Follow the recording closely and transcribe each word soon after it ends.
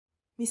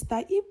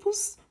Mr.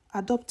 Ibu's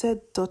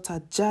adopted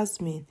daughter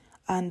Jasmine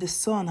and the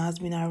son has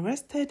been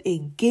arrested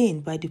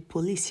again by the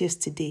police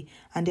yesterday,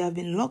 and they have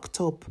been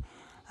locked up,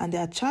 and they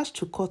are charged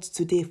to court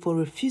today for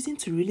refusing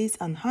to release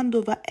and hand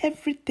over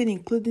everything,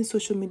 including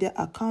social media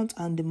account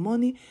and the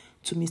money,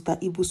 to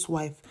Mr. Ibu's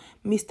wife.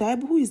 Mr.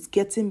 Ibu, who is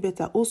getting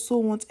better, also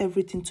wants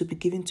everything to be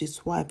given to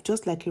his wife,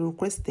 just like he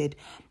requested.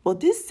 But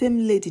this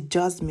same lady,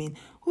 Jasmine,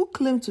 who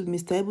claimed to be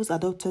Mr. Ibu's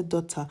adopted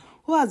daughter,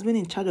 who has been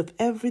in charge of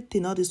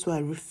everything all this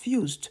while,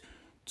 refused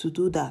to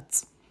do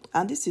that.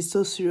 And this is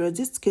so serious.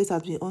 This case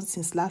has been on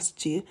since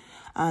last year.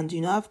 And,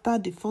 after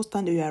the first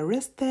time they were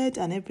arrested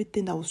and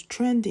everything that was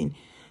trending,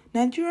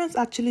 Nigerians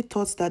actually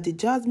thought that the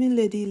Jasmine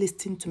lady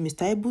listened to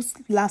Mr. Ibu's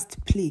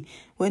last plea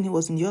when he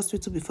was in the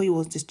hospital before he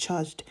was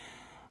discharged.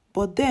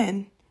 But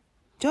then,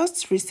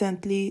 just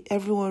recently,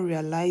 everyone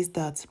realized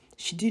that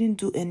she didn't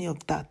do any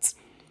of that.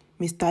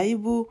 Mr.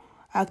 Ibu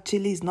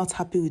actually is not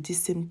happy with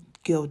this same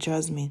girl,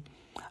 Jasmine.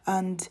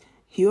 And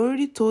he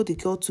already told the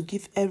girl to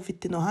give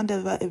everything or hand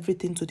over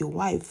everything to the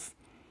wife,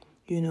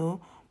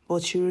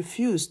 but she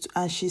refused,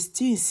 and she's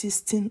still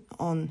insisting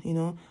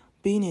on,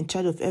 being in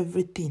charge of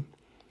everything.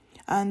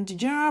 And the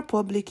general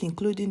public,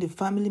 including the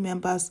family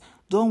members,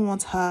 don't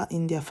want her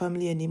in their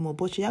family anymore.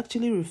 But she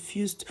actually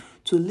refused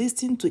to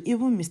listen to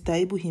even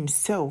Mr. Ibu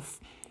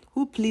himself,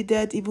 who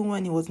pleaded even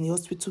when he was in the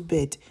hospital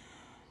bed.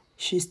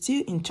 She's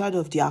still in charge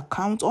of the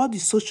account, all the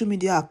social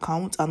media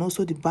account, and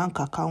also the bank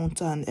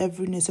account, and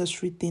every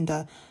necessary thing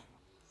that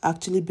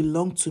actually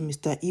belonged to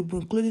Mr.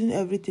 Ibu, including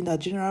everything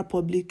that general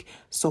public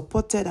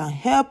supported and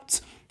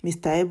helped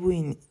Mr. Ibu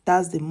in.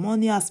 That's the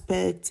money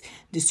aspect,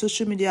 the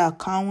social media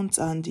accounts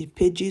and the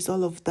pages,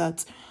 all of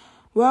that.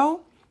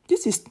 Well,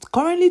 this is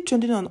currently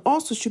trending on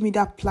all social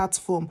media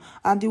platforms.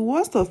 And the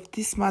worst of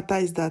this matter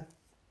is that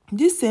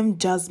this same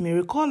Jasmine,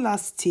 recall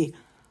last year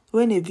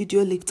when a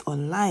video leaked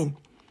online,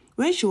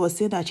 when she was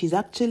saying that she's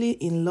actually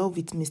in love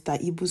with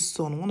Mr. Ibu's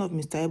son, one of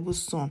Mr.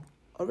 Ibu's son.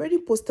 Already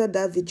posted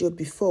that video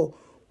before,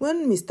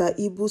 when Mr.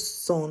 Ibu's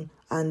son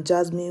and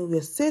Jasmine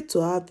were said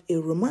to have a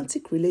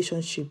romantic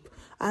relationship.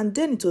 And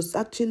then it was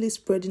actually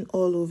spreading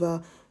all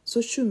over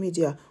social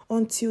media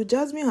until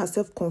Jasmine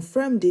herself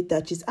confirmed it,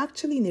 that she's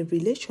actually in a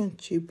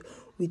relationship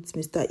with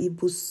Mr.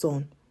 Ibu's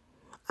son.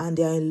 And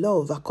they are in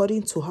love,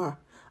 according to her.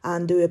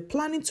 And they were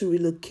planning to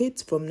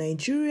relocate from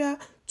Nigeria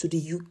to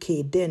the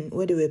UK then,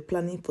 where they were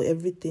planning for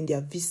everything,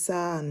 their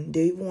visa, and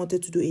they even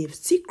wanted to do a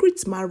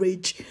secret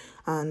marriage,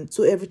 and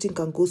so everything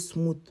can go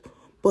smooth.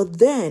 But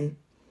then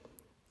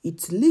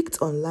it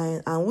leaked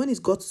online, and when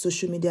it got to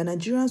social media,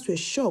 Nigerians were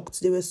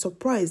shocked. They were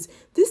surprised.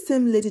 This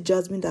same lady,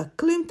 Jasmine, that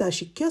claimed that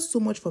she cares so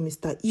much for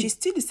Mr. Ibu, she's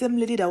still the same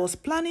lady that was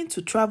planning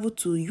to travel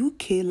to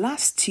UK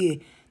last year.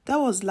 That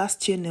was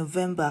last year,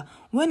 November,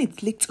 when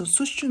it leaked on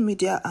social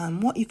media and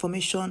more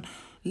information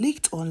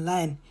leaked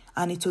online.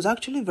 And it was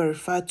actually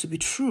verified to be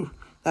true,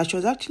 that she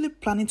was actually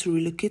planning to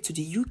relocate to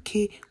the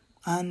UK.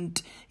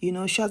 And,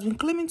 she has been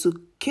claiming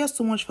to care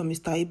so much for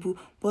Mr. Ibu.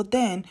 But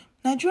then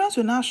Nigerians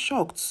were now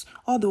shocked,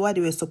 all the while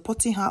they were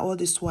supporting her all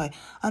this while.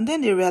 And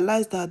then they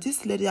realized that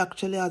this lady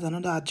actually has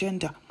another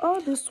agenda. All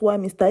this while,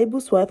 Mr.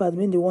 Ibu's wife has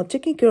been the one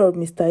taking care of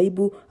Mr.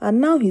 Ibu, and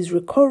now he's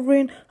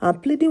recovering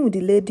and pleading with the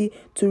lady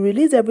to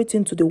release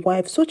everything to the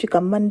wife so she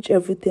can manage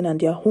everything and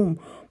their home.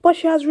 But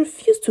she has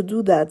refused to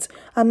do that,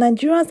 and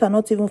Nigerians are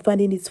not even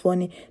finding it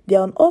funny. They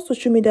are on all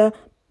social media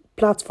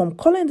platform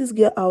calling this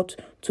girl out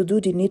to do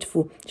the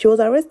needful. She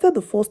was arrested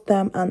the first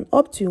time, and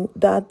up to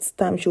that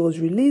time she was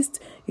released.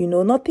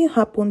 Nothing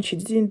happened. She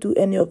didn't do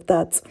any of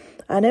that,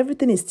 and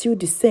everything is still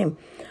the same.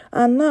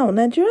 And now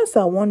Nigerians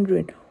are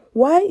wondering,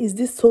 why is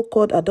this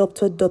so-called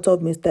adopted daughter of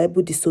Mr.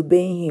 Ibu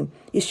disobeying him?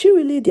 Is she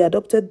really the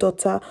adopted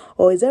daughter,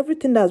 or is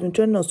everything that has been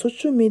trending on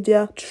social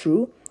media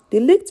true? The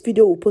leaked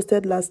video we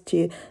posted last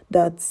year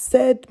that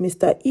said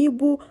Mr.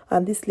 Ibu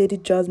and this lady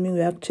Jasmine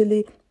were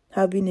actually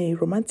having a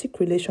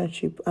romantic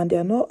relationship, and they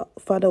are not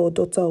father or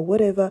daughter or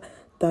whatever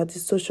that the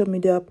social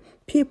media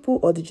people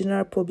or the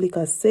general public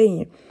are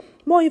saying.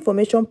 More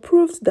information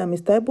proves that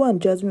Mr. Ibu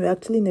and Jasmine were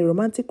actually in a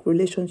romantic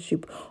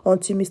relationship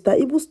until Mr.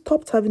 Ibu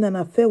stopped having an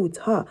affair with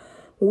her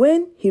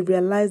when he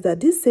realized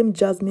that this same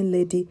Jasmine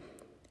lady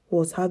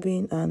was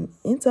having an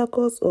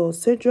intercourse or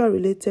sexual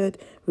related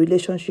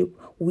relationship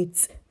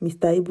with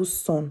Mr. Ibu's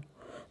son.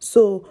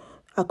 So,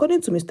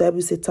 according to Mr. Ibu,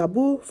 it's a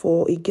taboo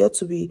for a girl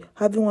to be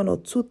having one or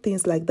two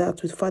things like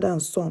that with father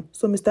and son.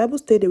 So Mr. Ibu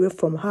stayed away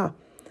from her.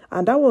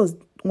 And that was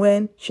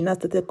when she now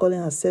started calling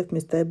herself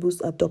Mr.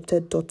 Ibu's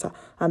adopted daughter.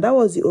 And that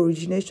was the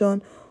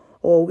origination,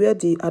 or where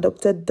the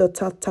adopted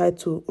daughter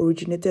title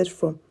originated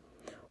from.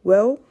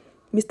 Well,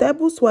 Mr.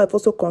 Ibu's wife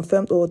also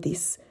confirmed all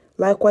this.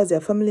 Likewise,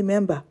 their family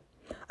member.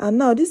 And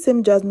now this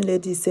same Jasmine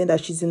lady is saying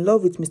that she's in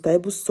love with Mr.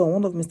 Ibu's son,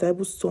 one of Mr.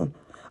 Ibu's son.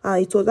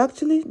 And it was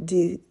actually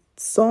the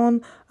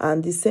son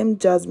and the same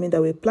Jasmine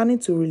that were planning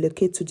to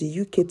relocate to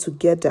the UK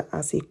together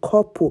as a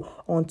couple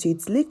until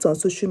it's leaked on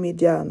social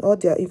media and all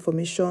their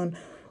information,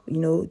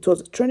 it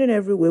was trending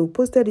everywhere. We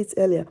posted it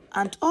earlier.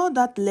 And all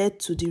that led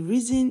to the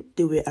reason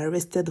they were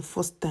arrested the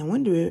first time.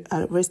 When they were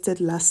arrested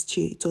last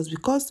year, it was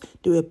because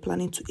they were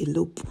planning to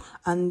elope.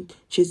 And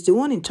she's the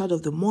one in charge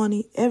of the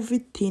money,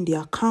 everything, the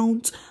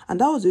account. And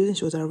that was the reason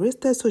she was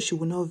arrested, so she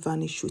would not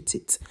vanish with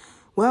it.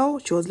 Well,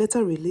 she was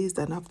later released,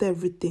 and after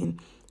everything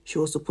she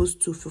was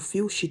supposed to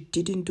fulfill, she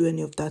didn't do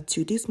any of that.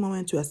 Till this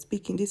moment we are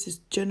speaking, this is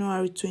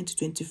January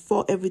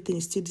 2024, everything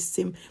is still the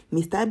same.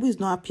 Mr. Ibu is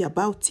not happy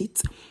about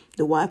it.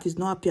 The wife is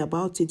not happy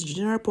about it. The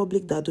general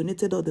public that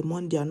donated all the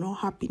money, they are not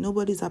happy.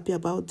 Nobody's happy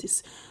about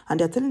this. And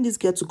they're telling this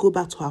girl to go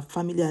back to her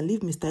family and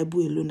leave Mr.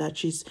 Ibu alone, that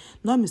she's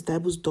not Mr.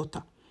 Ibu's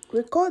daughter.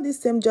 Recall this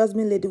same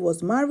Jasmine lady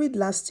was married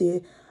last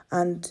year,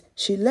 and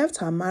she left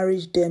her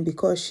marriage then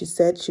because she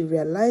said she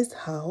realized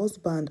her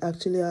husband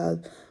actually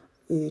had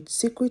a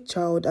secret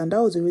child, and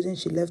that was the reason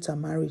she left her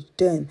marriage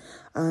then.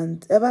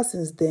 And ever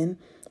since then,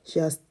 she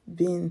has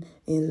been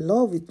in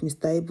love with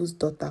Mr. Ibu's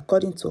daughter,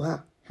 according to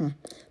her.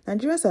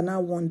 Nigerians are now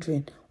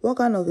wondering, what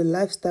kind of a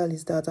lifestyle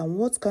is that, and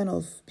what kind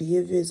of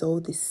behavior is all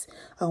this,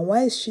 and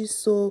why is she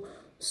so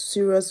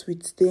serious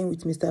with staying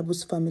with Mr.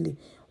 Ibu's family?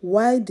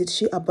 Why did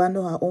she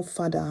abandon her own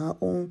father, her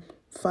own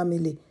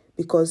family?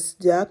 Because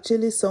they're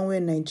actually somewhere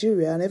in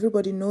Nigeria and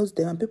everybody knows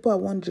them, and people are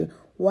wondering,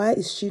 why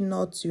is she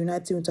not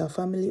uniting with her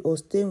family or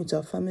staying with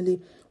her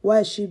family? Why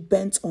is she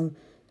bent on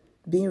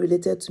being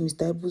related to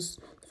Mr. Ibu's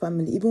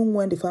family, even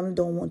when the family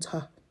don't want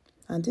her?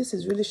 And this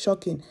is really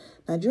shocking.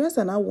 Nigerians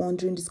are now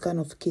wondering this kind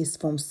of case,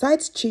 from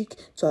side chick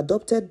to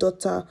adopted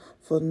daughter,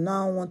 for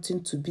now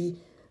wanting to be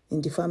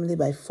in the family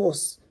by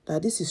force.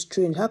 That this is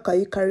strange. How can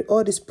you carry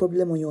all this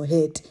problem on your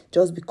head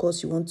just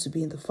because you want to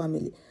be in the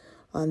family?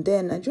 And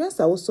then Nigerians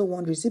are also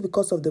wondering, is it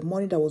because of the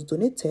money that was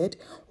donated,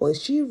 or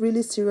is she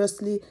really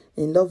seriously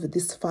in love with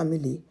this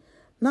family?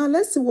 Now,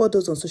 let's see what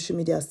those on social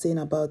media are saying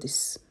about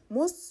this.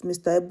 Most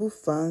Mr. Ibu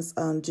fans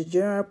and the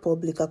general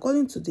public,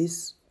 according to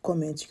this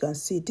comment, you can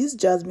see this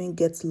Jasmine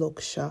gets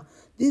luck, sha.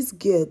 This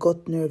girl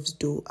got nerves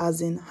though,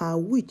 as in her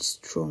witch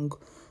strong.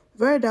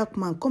 Very dark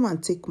man, come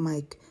and take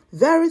mic.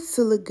 Very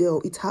silly girl,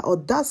 it's her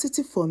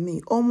audacity for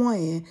me.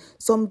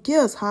 Some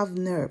girls have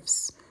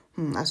nerves.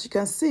 As you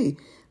can see,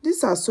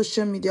 these are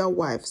social media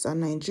wives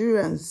and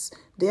Nigerians.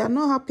 They are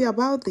not happy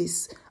about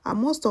this. And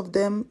most of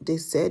them, they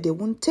said they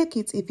wouldn't take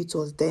it if it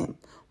was them.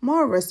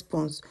 More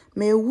response.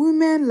 May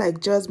women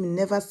like Jasmine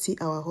never see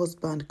our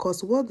husband,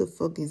 because what the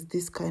fuck is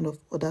this kind of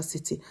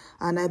audacity?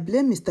 And I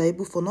blame Mr.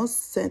 Ibu for not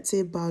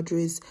setting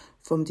boundaries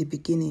from the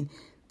beginning.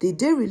 Did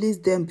they release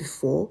them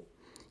before?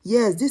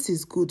 Yes, this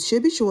is good.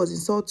 Shebi she was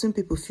insulting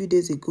people a few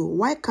days ago.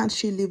 Why can't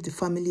she leave the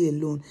family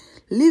alone?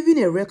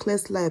 Living a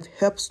reckless life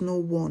helps no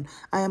one.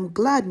 I am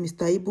glad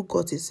Mr. Ibu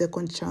got a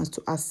second chance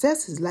to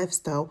assess his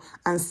lifestyle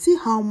and see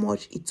how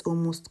much it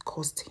almost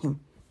cost him.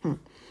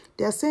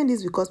 They are saying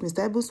this because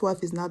Mr. Ibu's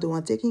wife is now the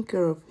one taking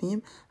care of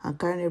him and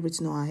carrying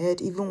everything on her head,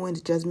 even when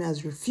the Jasmine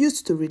has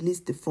refused to release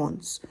the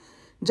funds.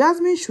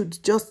 Jasmine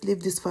should just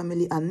leave this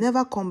family and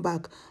never come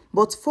back.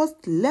 But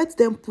first, let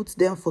them put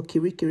them for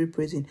Kirikiri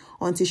prison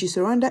until she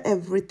surrender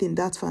everything.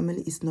 That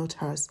family is not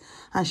hers.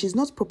 And she's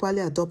not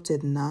properly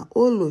adopted now.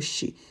 Olo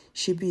she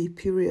be,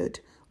 period.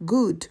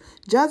 Good.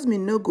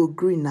 Jasmine no go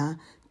green now.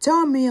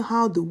 Tell me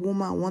how the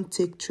woman won't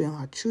take train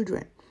her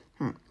children.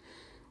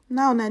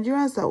 Now,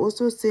 Nigerians are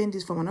also saying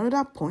this from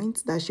another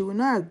point, that she will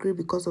not agree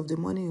because of the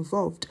money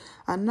involved.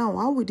 And now,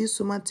 how will this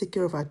woman take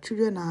care of her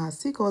children and her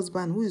sick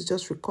husband who is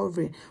just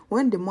recovering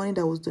when the money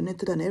that was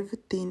donated and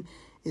everything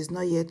is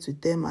not yet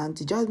with them? And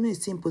the Jasmine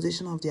is in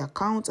possession of the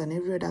account and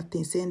every other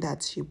thing, saying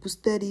that she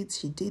boosted it,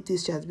 she did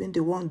this, she has been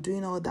the one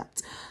doing all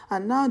that.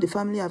 And now the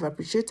family have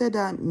appreciated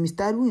her.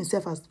 Mr. Ibu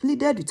himself has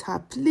pleaded with her,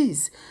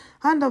 please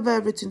hand over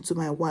everything to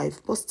my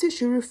wife. But still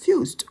she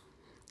refused.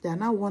 They are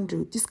now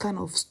wondering, this kind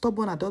of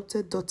stubborn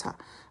adopted daughter.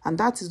 And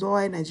that is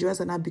why Nigerians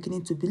are now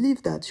beginning to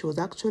believe that she was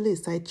actually a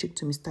side chick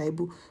to Mr.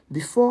 Ibu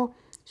before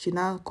she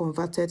now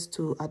converted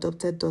to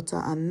adopted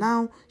daughter. And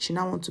now she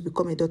now wants to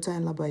become a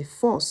daughter-in-law by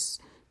force,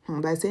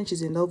 by saying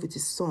she's in love with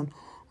his son.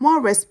 More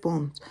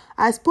response.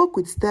 I spoke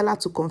with Stella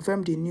to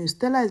confirm the news.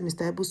 Stella is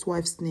Mr. Ibu's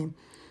wife's name.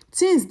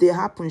 Things they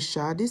happen,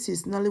 sha. This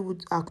is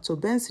Nollywood actor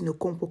Benson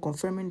Okonkwo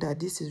confirming that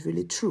this is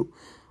really true.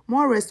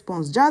 More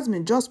response.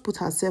 Jasmine just put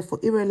herself for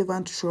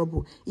irrelevant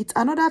trouble. It's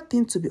another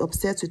thing to be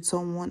upset with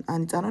someone,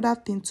 and it's another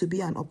thing to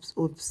be an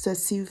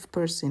obsessive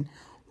person.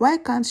 Why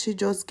can't she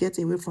just get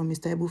away from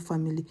Mr. Ibu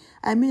family?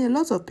 I mean, a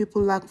lot of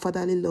people lack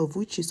fatherly love,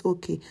 which is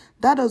okay.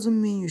 That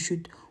doesn't mean you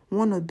should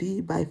want to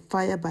be by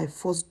fire, by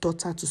force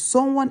daughter to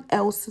someone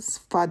else's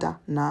father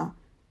now.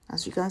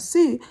 As you can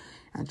see,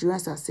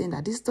 Nigerians are saying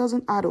that this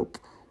doesn't add up.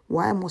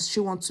 Why must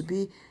she want to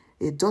be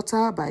a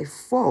daughter by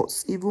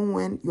force, even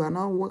when you are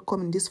not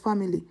welcome in this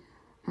family?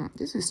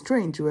 This is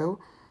strange.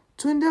 Well,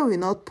 Tunde will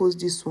not post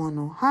this one.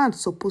 No. Hand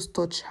supposed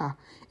touch her.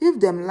 If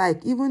them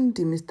like, even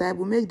the Mr.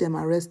 Ibu, make them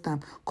arrest them.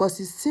 Because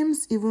it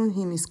seems even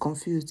him is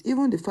confused.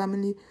 Even the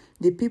family,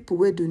 the people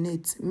who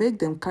donate, make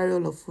them carry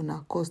all of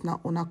una cause. Now,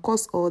 una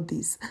cause all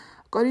this.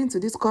 According to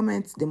this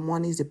comment, the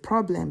money is the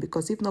problem.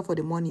 Because if not for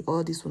the money,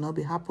 all this will not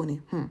be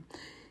happening.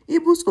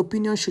 Ibu's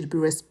opinion should be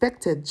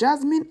respected.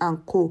 Jasmine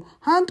and co.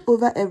 hand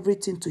over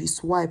everything to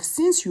his wife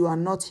since you are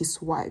not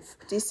his wife.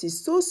 This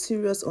is so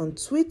serious on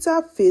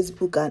Twitter,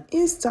 Facebook and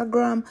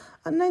Instagram,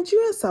 and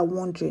Nigerians are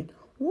wondering,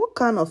 what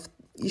kind of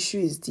issue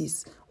is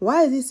this?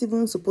 Why is this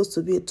even supposed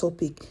to be a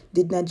topic?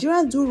 Did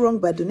Nigerians do wrong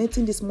by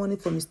donating this money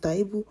for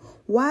Mr. Ibu?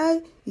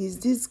 Why is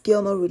this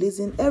girl not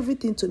releasing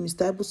everything to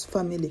Mr. Ibu's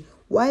family?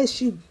 Why is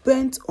she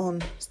bent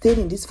on staying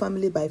in this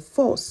family by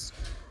force?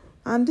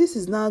 And this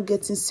is now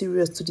getting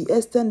serious to the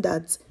extent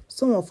that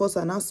some of us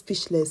are now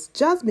speechless.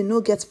 Jasmine no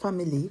get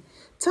family.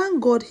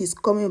 Thank God he's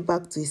coming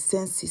back to his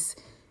senses.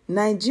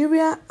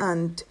 Nigeria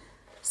and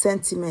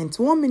sentiment.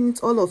 1 minute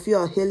all of you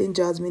are hailing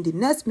Jasmine. The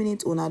next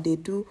minute una they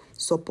do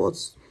support.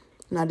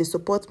 Now they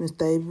support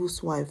Mr.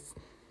 Ibu's wife.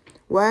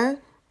 Well,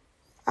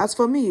 as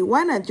for me,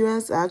 why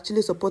Nigerians are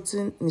actually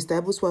supporting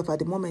Mr. Ibu's wife at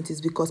the moment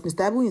is because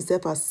Mr. Ibu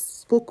himself has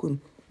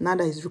spoken, now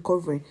that he's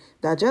recovering,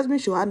 that Jasmine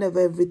should hand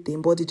over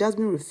everything, but the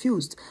Jasmine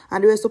refused.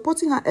 And they were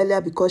supporting her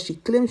earlier because she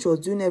claimed she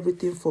was doing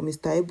everything for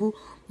Mr. Ibu.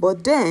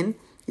 But then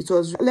it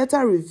was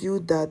later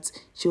revealed that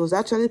she was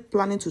actually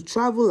planning to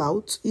travel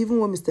out even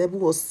when Mr. Ibu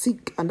was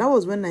sick. And that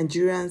was when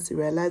Nigerians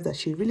realized that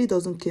she really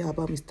doesn't care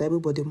about Mr.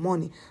 Ibu but the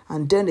money.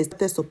 And then they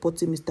started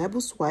supporting Mr.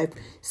 Ibu's wife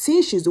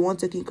since she's the one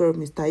taking care of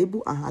Mr.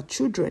 Ibu and her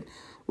children.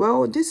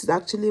 Well, this is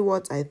actually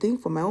what I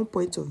think from my own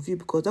point of view,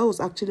 because that was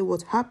actually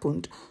what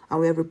happened.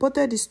 And we have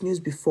reported this news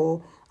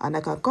before. And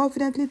I can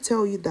confidently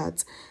tell you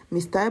that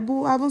Mr.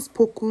 Ibu haven't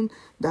spoken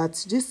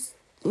that this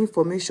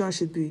information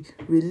should be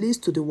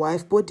released to the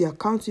wife, both the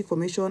account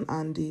information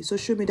and the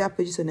social media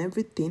pages and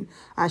everything.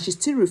 And she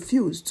still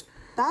refused.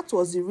 That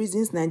was the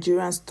reasons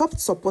Nigerians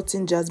stopped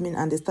supporting Jasmine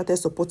and they started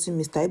supporting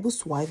Mr.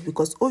 Ibu's wife,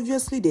 because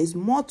obviously there is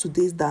more to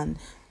this than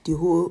the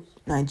whole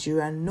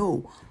Nigerian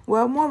know.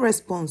 Well, more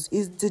response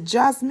is the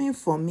Jasmine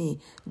for me.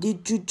 The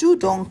juju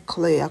don't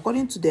clear.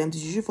 According to them, the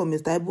juju for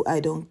Mr. Ibu, I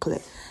don't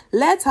clear.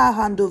 Let her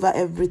hand over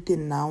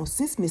everything now,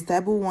 since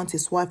Mr. Ibu wants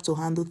his wife to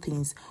handle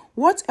things.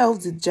 What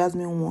else did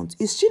Jasmine want?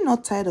 Is she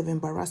not tired of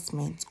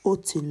embarrassment?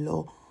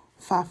 Otilo,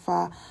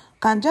 Fafa.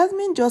 Can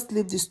Jasmine just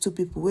leave these two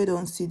people who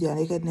don't see their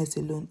nakedness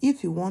alone?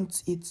 If he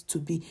wants it to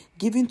be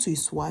given to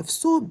his wife,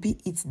 so be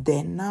it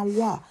then. Now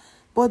what?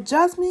 But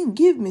Jasmine,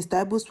 give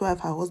Mr. Ibu's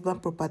wife her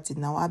husband property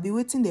now. I'll be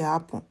waiting to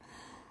happen.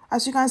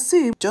 As you can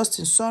see, just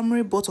in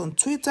summary, both on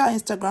Twitter,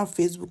 Instagram,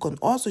 Facebook, on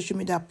all social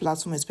media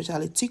platforms,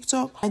 especially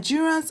TikTok,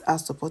 Nigerians are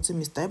supporting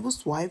Mr.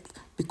 Ibu's wife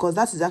because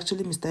that is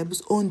actually Mr.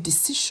 Ibu's own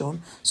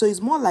decision. So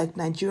it's more like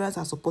Nigerians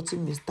are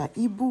supporting Mr.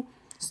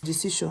 Ibu's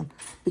decision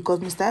because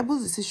Mr.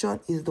 Ibu's decision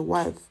is the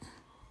wife,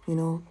 you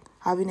know,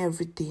 having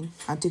everything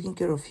and taking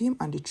care of him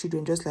and the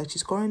children just like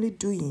she's currently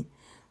doing,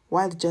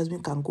 while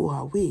Jasmine can go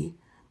her way.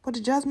 But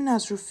the Jasmine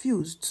has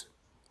refused.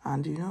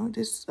 And, you know,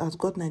 this has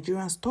got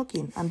Nigerians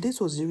talking. And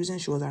this was the reason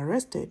she was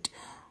arrested.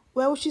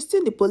 Well, she's still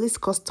in the police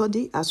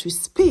custody as we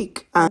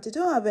speak. And they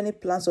don't have any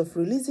plans of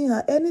releasing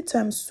her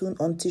anytime soon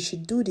until she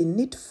do the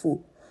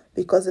needful.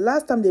 Because the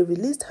last time they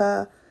released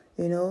her,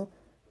 you know,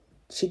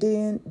 she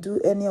didn't do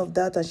any of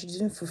that and she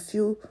didn't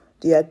fulfill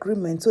the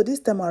agreement. So this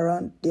time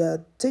around, they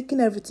are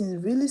taking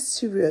everything really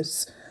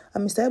serious.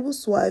 And Mr.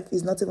 Ibu's wife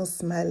is not even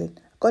smiling.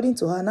 According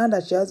to her, now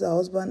that she has her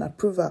husband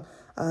approval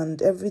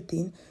and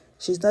everything,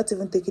 she's not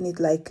even taking it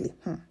lightly.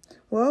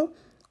 Well,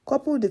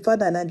 coupled with the fact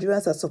that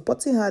Nigerians are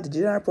supporting her, the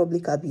general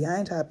public are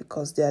behind her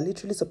because they are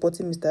literally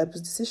supporting Mr.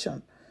 Ibu's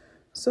decision.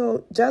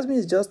 So Jasmine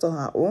is just on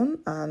her own,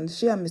 and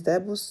she and Mr.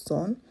 Ibu's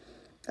son,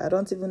 I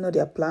don't even know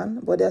their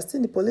plan, but they are still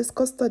in the police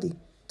custody.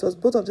 It was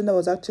both of them that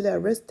was actually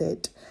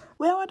arrested.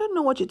 Well, I don't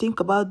know what you think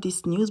about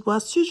this news, but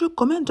as usual,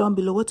 comment down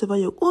below whatever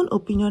your own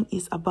opinion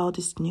is about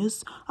this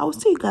news. I will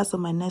see you guys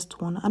on my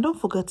next one. And don't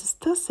forget to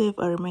stay safe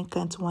and remain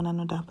kind to one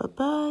another.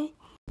 Bye-bye.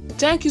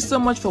 Thank you so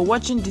much for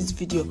watching this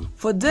video.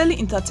 For daily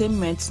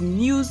entertainment,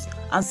 news,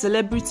 and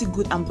celebrity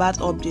good and bad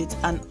updates,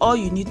 and all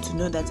you need to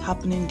know that's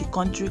happening in the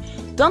country,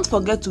 don't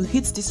forget to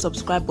hit the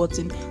subscribe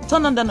button,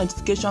 turn on the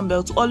notification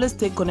bell to always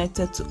stay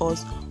connected to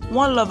us.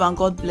 One love and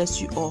God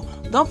bless you all.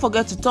 Don't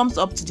forget to thumbs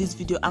up to this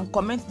video and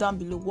comment down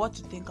below what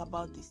you think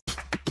about this.